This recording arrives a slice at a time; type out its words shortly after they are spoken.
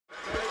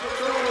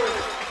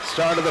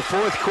Start of the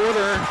fourth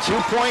quarter,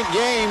 2-point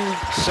game.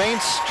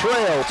 Saints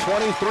trail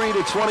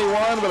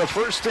 23-21, but a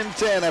 1st and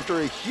 10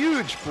 after a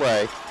huge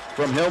play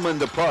from Hillman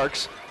to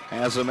Parks.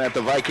 Has them at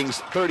the Vikings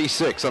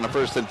 36 on a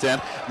 1st and 10.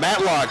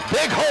 Matlock,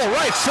 big hole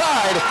right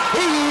side.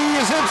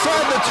 He's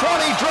inside the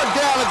 20, drugged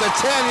down at the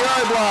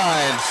 10-yard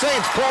line.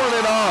 Saints pulling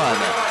it on.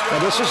 Now,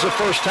 this is the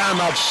first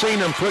time I've seen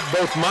them put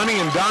both Money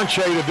and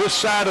Donche to this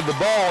side of the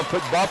ball and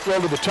put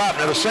Buffalo to the top.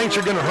 Now, the Saints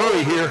are going to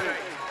hurry here,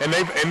 and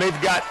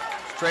they've got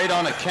straight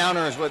on a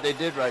counter is what they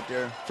did right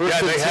there.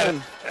 First they had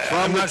it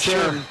from the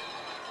 10.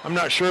 I'm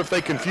not sure if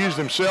they confused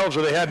themselves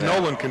or they had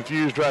Nolan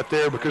confused right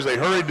there because they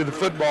hurried to the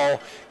football,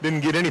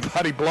 didn't get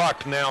anybody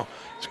blocked. Now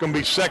it's going to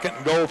be 2nd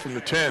and goal from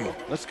the 10.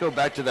 Let's go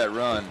back to that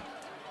run.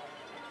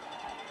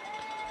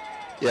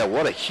 Yeah,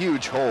 what a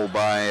huge hole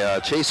by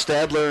Chase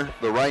Stadler,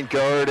 the right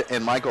guard,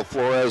 and Michael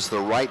Flores, the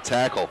right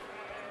tackle.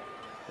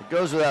 It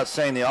goes without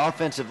saying the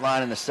offensive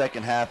line in the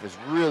second half has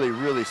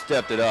really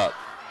stepped it up.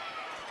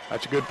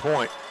 That's a good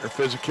point. Their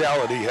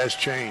physicality has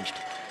changed.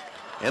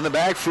 In the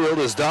backfield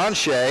is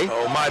Donche.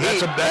 Oh my,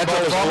 that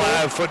ball is a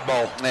live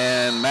football.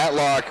 And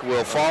Matlock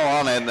will fall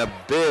on it, and a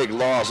big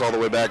loss all the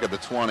way back at the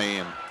 20,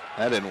 and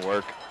that didn't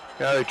work.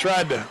 Yeah, they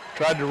tried to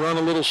run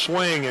a little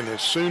swing, and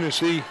as soon as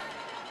he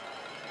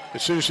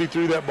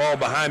threw that ball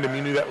behind him,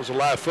 you knew that was a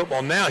live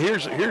football. Now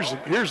here's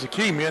the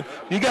key, man.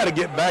 You got to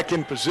get back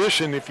in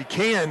position if you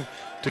can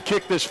to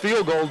kick this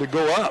field goal to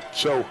go up.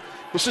 So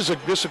this is a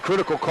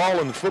critical call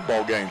in the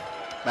football game.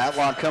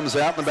 Matlock comes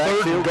out in the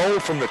backfield. 3rd goal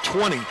from the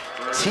 20.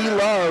 T.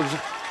 Love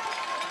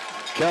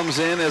comes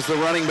in as the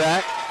running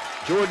back.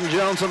 Jordan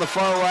Jones on the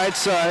far right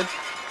side.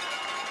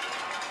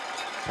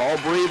 Paul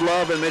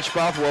Breedlove and Mitch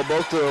Bothwell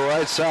both to the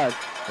right side.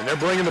 And they're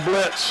bringing the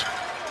blitz.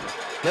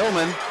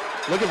 Hillman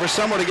looking for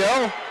somewhere to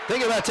go.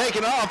 Thinking about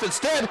taking off.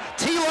 Instead,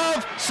 T.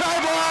 Love,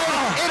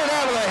 sideline, in and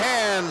out of the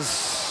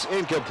hands.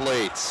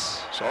 Incomplete.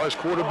 Saw his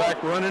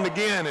quarterback running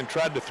again and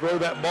tried to throw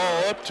that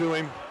ball up to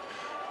him.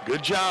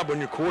 Good job when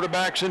your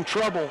quarterback's in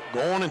trouble.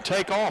 Go on and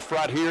take off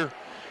right here.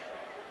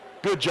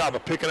 Good job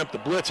of picking up the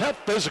blitz. How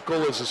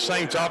physical has the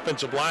Saints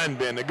offensive line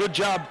been? A good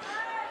job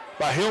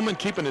by Hillman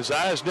keeping his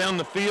eyes down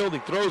the field. He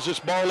throws this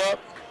ball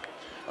up.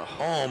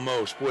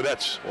 Almost. Boy,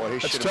 that's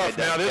tough.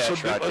 Now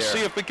let's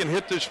see if we can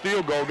hit this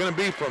field goal. Going to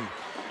be from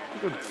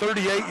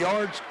 38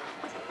 yards.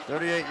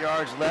 38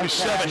 yards left. Maybe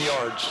 7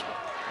 yards.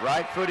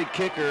 Right-footed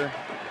kicker.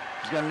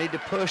 He's going to need to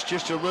push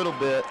just a little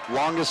bit.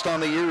 Longest on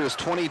the year is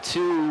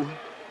 22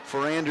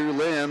 for Andrew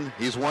Lynn.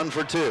 He's 1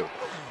 for 2.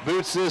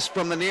 Boots this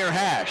from the near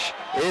hash.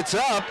 It's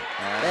up,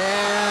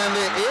 and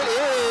it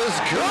is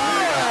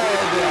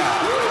good.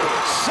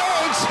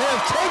 Saints have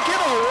taken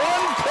a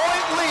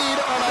 1-point lead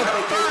on a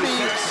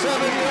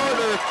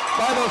 37-yarder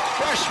by the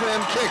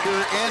freshman kicker,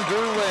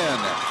 Andrew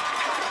Lynn.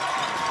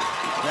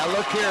 Now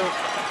look here.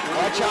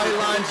 Watch how he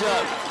lines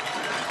up.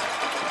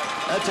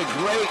 That's a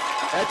great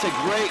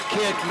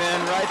kick, man,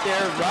 right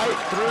there, right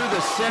through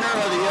the center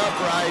of the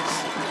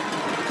uprights.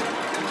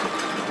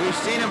 We've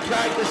seen him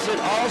practice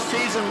it all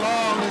season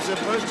long. It's the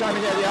first time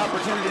he had the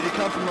opportunity to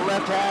come from the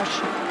left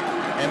hash.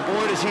 And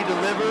boy, does he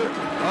deliver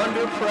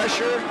under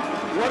pressure.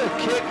 What a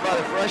kick by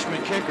the freshman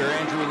kicker,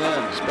 Andrew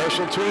Lynn.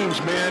 Special teams,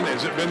 man.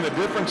 Has it been the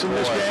difference in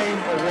this game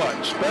or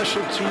what?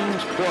 Special teams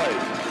play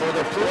for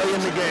the play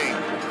in the game.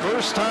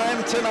 First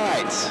time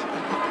tonight.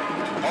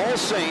 All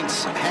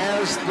Saints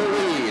has the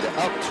lead,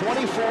 up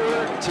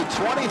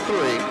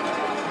 24-23.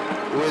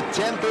 With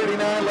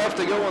 10:39 left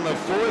to go in the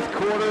fourth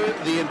quarter,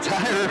 the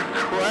entire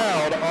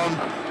crowd on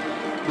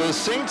the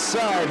Saints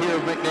side here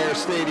of McNair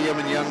Stadium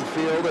in Young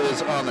Field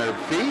is on their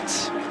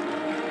feet.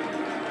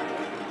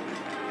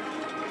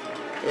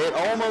 It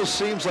almost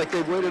seems like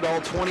they waited all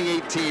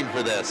 2018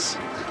 for this.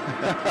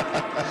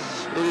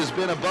 It has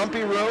been a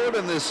bumpy road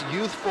in this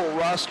youthful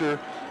roster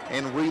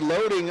and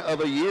reloading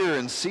of a year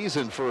and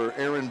season for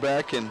Aaron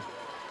Beck and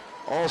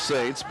All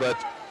Saints,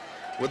 but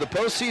with the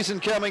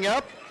postseason coming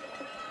up,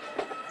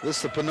 this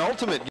is the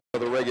penultimate game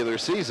of the regular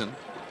season.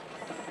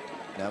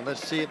 Now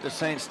let's see if the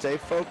Saints stay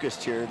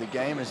focused here. The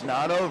game is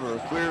not over,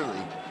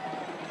 clearly.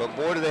 But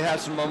boy, do they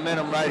have some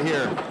momentum right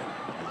here.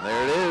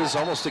 There it is,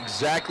 almost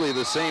exactly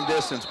the same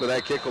distance, but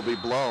that kick will be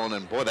blown.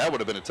 And boy, that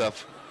would have been a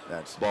tough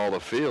ball to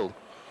field.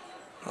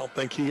 I don't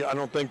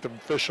think the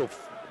official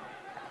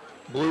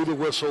blew the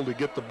whistle to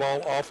get the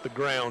ball off the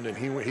ground, and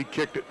he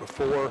kicked it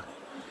before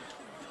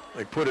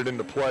they put it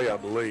into play, I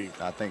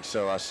believe. I think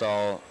so. I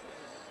saw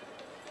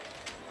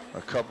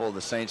a couple of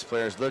the Saints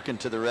players looking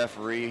to the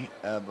referee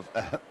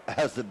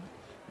as the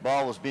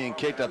ball was being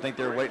kicked. I think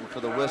they were waiting for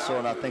the whistle,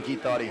 and I think he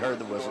thought he heard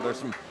the whistle. There's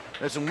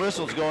some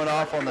whistles going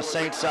off on the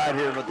Saints side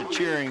here, but the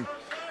cheering,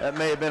 that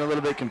may have been a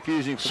little bit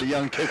confusing for the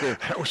young kicker.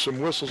 There was some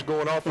whistles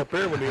going off up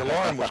here when the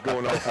alarm was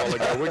going off all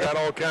ago. We got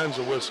all kinds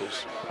of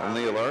whistles. And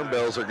the alarm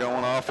bells are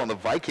going off on the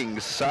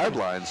Vikings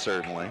sideline,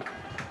 certainly.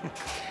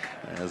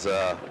 As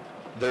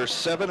their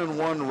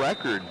 7-1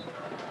 record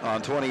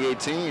on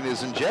 2018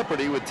 is in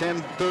jeopardy with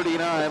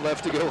 10:39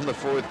 left to go in the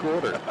fourth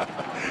quarter.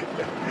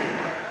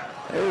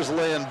 There's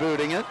Lynn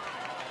booting it.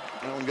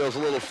 That one goes a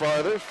little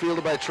farther,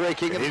 fielded by Trey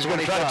King. He's going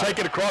to try to take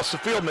it across the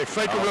field, and they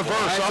fake a reverse.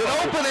 Nice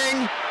an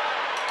opening.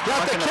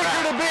 Got the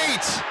kicker to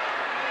beat.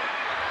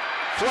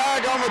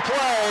 Flag on the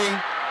play,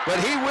 but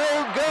he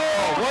will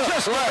go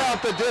just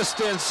about the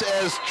distance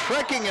as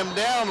trekking him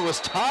down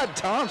was Todd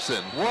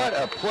Thompson. What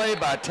a play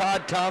by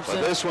Todd Thompson.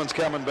 But this one's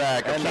coming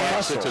back. And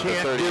can't give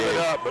it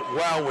up, but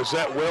wow, was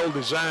that well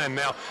designed.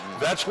 Now,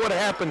 that's what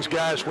happens,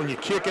 guys, when you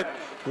kick it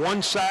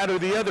one side or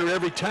the other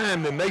every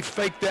time, then they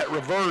fake that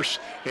reverse,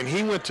 and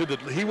he went to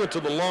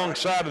the long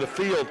side of the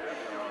field.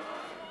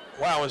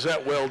 Wow, is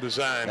that well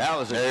designed. That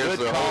was a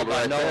good call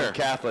by Nolan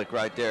Catholic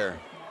right there.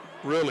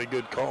 Really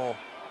good call.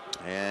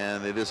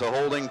 And it is a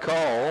holding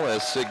call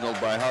as signaled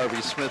by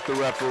Harvey Smith, the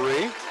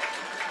referee.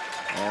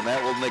 And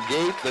that will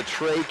negate the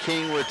Trey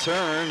King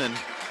return, and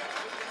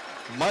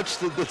much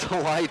to the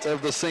delight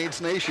of the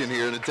Saints Nation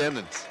here in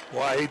attendance.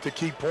 Well, I hate to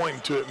keep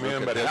pointing to it,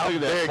 man, but how big.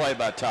 That play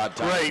by Todd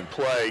Thompson.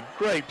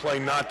 Great play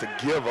not to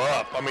give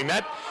up. I mean,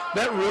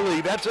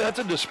 that's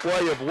a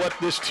display of what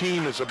this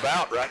team is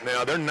about right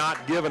now. They're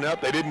not giving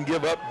up. They didn't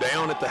give up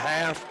down at the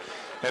half,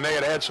 and they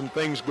had some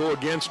things go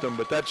against them,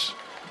 but that's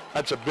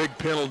a big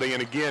penalty.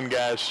 And again,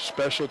 guys,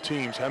 special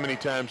teams. How many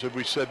times have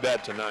we said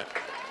that tonight?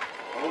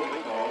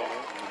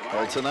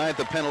 Well, tonight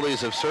the penalties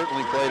have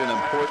certainly played an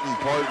important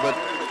part, but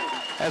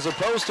as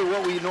opposed to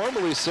what we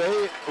normally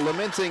say,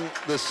 lamenting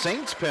the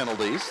Saints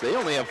penalties, they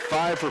only have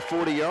 5 for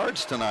 40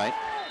 yards tonight.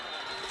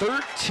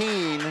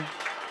 13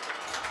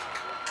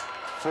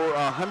 for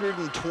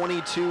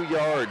 122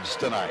 yards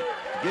tonight.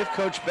 Give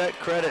Coach Beck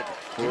credit.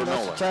 He For must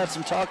Nolan. have had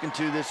some talking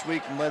to this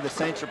week and where the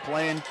Saints are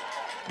playing.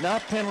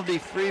 Not penalty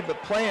free,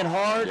 but playing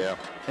hard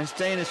and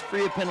staying as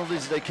free of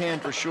penalties as they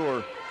can for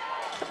sure.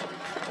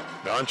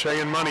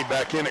 Donche and Money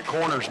back in at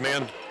corners,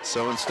 man.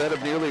 So instead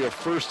of nearly a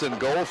 1st and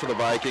goal for the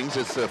Vikings,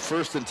 it's a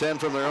 1st and 10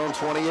 from their own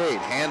 28.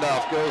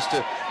 Handoff goes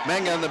to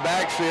Menga in the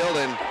backfield,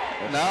 and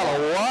not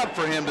a lot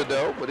for him to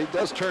do, but he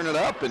does turn it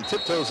up and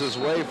tiptoes his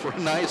way for a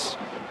nice,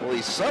 well,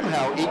 he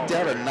somehow eked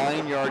out a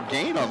 9-yard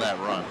gain on that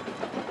run.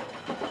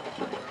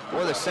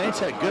 Well, the Saints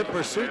had good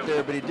pursuit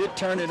there, but he did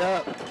turn it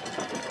up.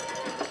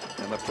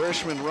 And the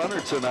freshman runner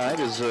tonight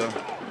has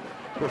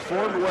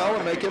performed well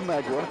in making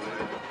Megwa.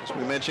 As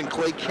we mentioned,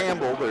 Clay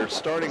Campbell, their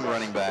starting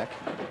running back,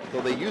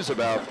 though they use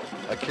about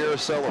a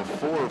carousel of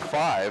 4 or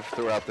 5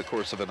 throughout the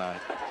course of a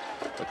night.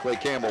 But Clay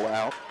Campbell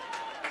out.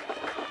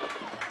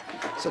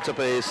 Sets up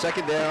a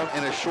 2nd down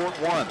and a short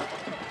one.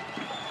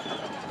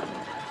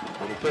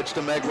 Little pitch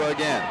to Megwa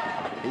again.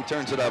 He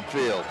turns it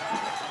upfield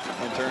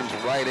and turns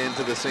right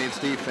into the Saints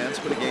defense,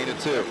 but a gain of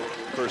 2.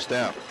 1st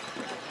down.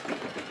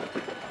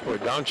 Boy,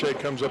 Donche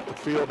comes up the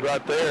field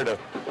right there to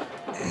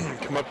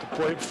come up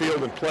the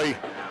field and play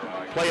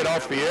it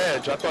off the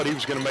edge. I thought he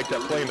was going to make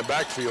that play in the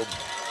backfield.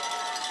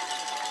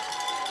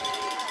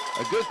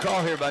 A good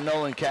call here by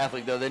Nolan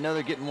Catholic, though. They know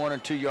they're getting 1 or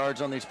 2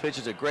 yards on these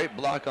pitches. A great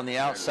block on the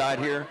outside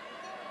here.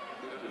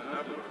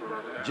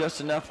 Just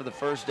enough for the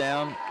 1st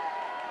down.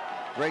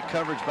 Great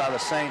coverage by the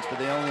Saints, but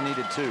they only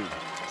needed 2.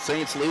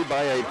 Saints lead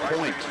by a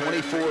point,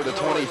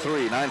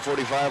 24-23.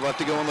 9:45 left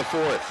to go in the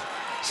 4th.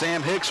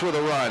 Sam Hicks with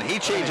a run. He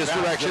changes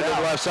direction to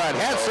the left side.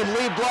 Has some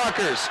lead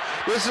blockers.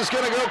 This is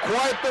going to go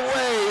quite the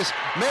ways.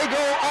 May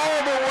go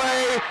all the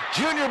way.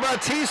 Junior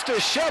Batista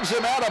shoves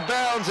him out of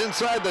bounds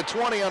inside the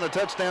 20 on a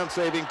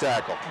touchdown-saving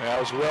tackle. That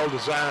was well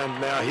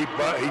designed. Now he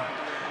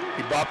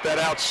bopped that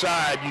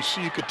outside.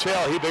 You could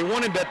tell they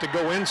wanted that to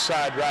go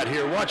inside right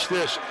here. Watch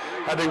this.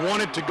 How they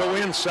wanted to go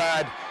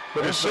inside,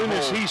 but as soon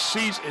as he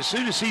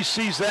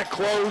sees that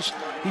close,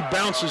 he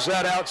bounces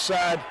that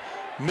outside.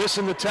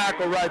 Missing the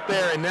tackle right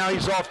there, and now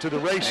he's off to the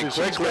races.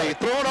 And quickly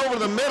thrown over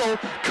the middle,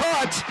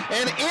 caught,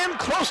 and in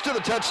close to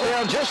the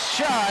touchdown, just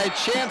shy.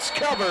 Chance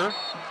cover.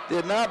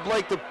 Did not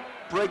break the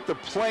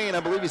plane. I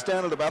believe he's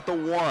down at about the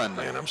 1.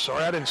 Man, I'm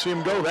sorry, I didn't see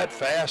him go that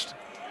fast.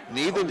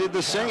 Neither did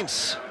the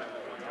Saints.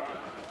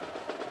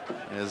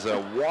 As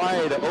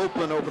wide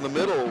open over the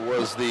middle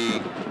was the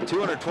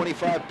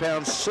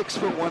 225-pound,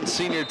 6'1"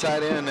 senior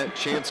tight end at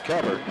Chance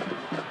cover.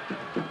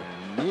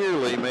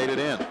 Nearly made it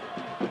in.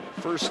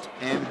 1st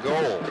and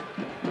goal.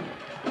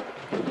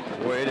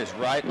 Boy, it is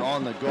right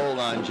on the goal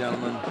line,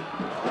 gentlemen.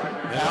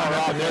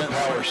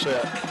 Power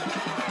set.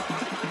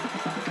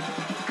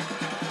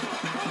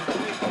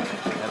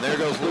 And there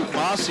goes Luke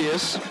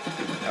Macias.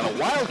 And a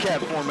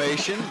wildcat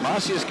formation.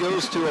 Macias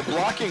goes to a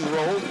blocking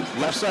roll,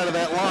 left side of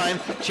that line.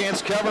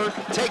 Chance cover,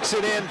 takes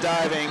it in,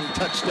 diving,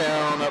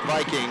 touchdown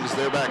Vikings.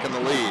 They're back in the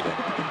lead.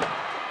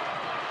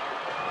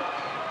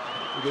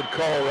 Good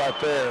call right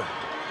there.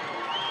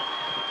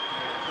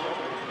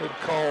 Good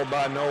call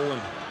by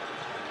Nolan.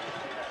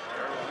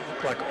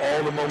 Looked like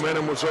all the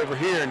momentum was over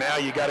here. Now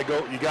you got to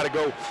go. They've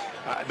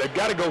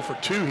got to go for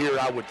 2 here,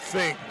 I would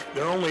think.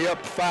 They're only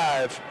up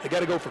 5. They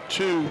got to go for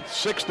 2.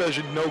 6 does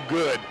you no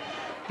good.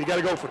 You got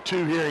to go for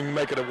 2 here and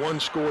make it a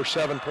 1-score,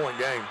 7-point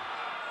game.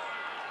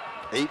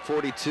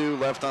 8:42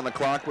 left on the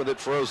clock with it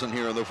frozen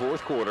here in the 4th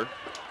quarter.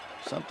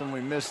 Something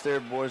we missed there,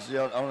 boys.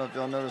 I don't know if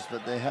y'all noticed,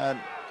 but they had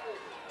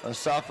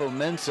Asafo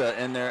Mensah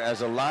in there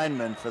as a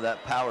lineman for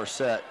that power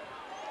set,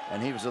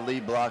 and he was a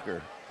lead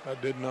blocker. I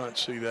did not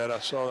see that. I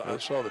saw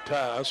the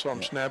tie. I saw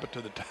him snap it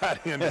to the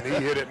tight end, and he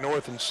hit it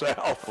north and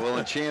south. Well,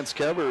 and Chance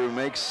Cover, who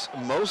makes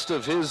most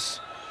of his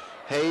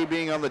hay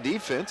being on the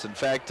defense. In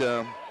fact,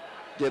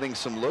 getting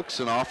some looks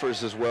and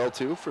offers as well,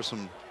 too, for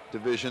some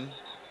Division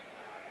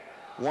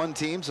I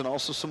teams and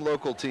also some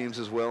local teams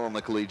as well on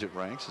the collegiate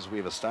ranks, as we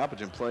have a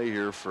stoppage in play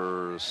here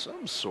for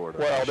some sort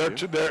of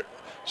issue.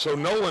 So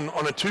Nolan,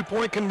 on a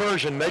two-point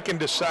conversion, they can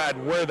decide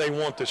where they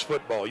want this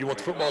football. You want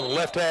the football in the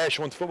left hash,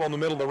 you want the football in the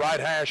middle of the right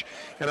hash,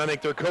 and I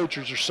think their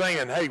coaches are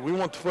saying, hey, we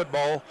want the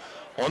football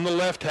on the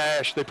left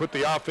hash. They put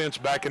the offense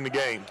back in the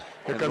game.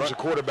 Here comes the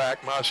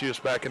quarterback, Macias,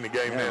 back in the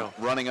game now.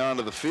 Running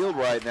onto the field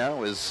right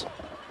now is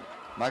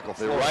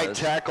the right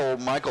tackle,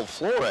 Michael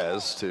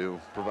Flores,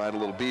 to provide a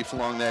little beef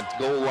along that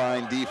goal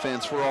line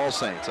defense for All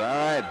Saints. All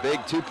right,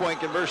 big two-point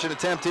conversion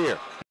attempt here.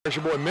 There's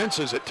your boy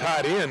Mensa's at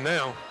tight end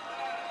now.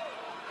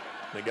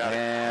 They got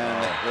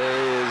and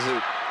there he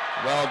is.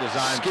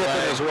 Well-designed skipping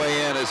play. his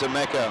way in as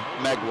Emeka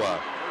Megwa.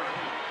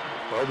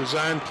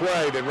 Well-designed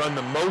play. They run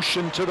the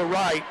motion to the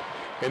right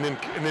and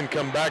then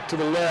come back to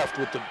the left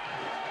with the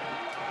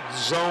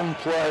zone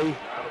play.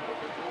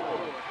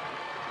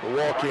 The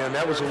walk-in.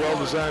 That was a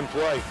well-designed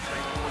play.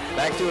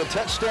 Back to a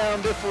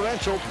touchdown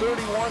differential,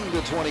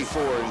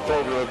 31-24 in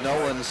favor of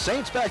Nolan.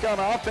 Saints back on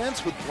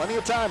offense with plenty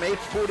of time.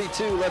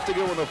 8:42 left to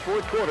go in the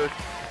fourth quarter.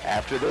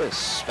 After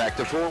this, back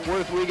to Fort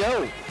Worth we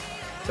go.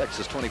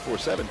 Texas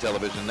 24/7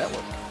 Television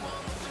Network.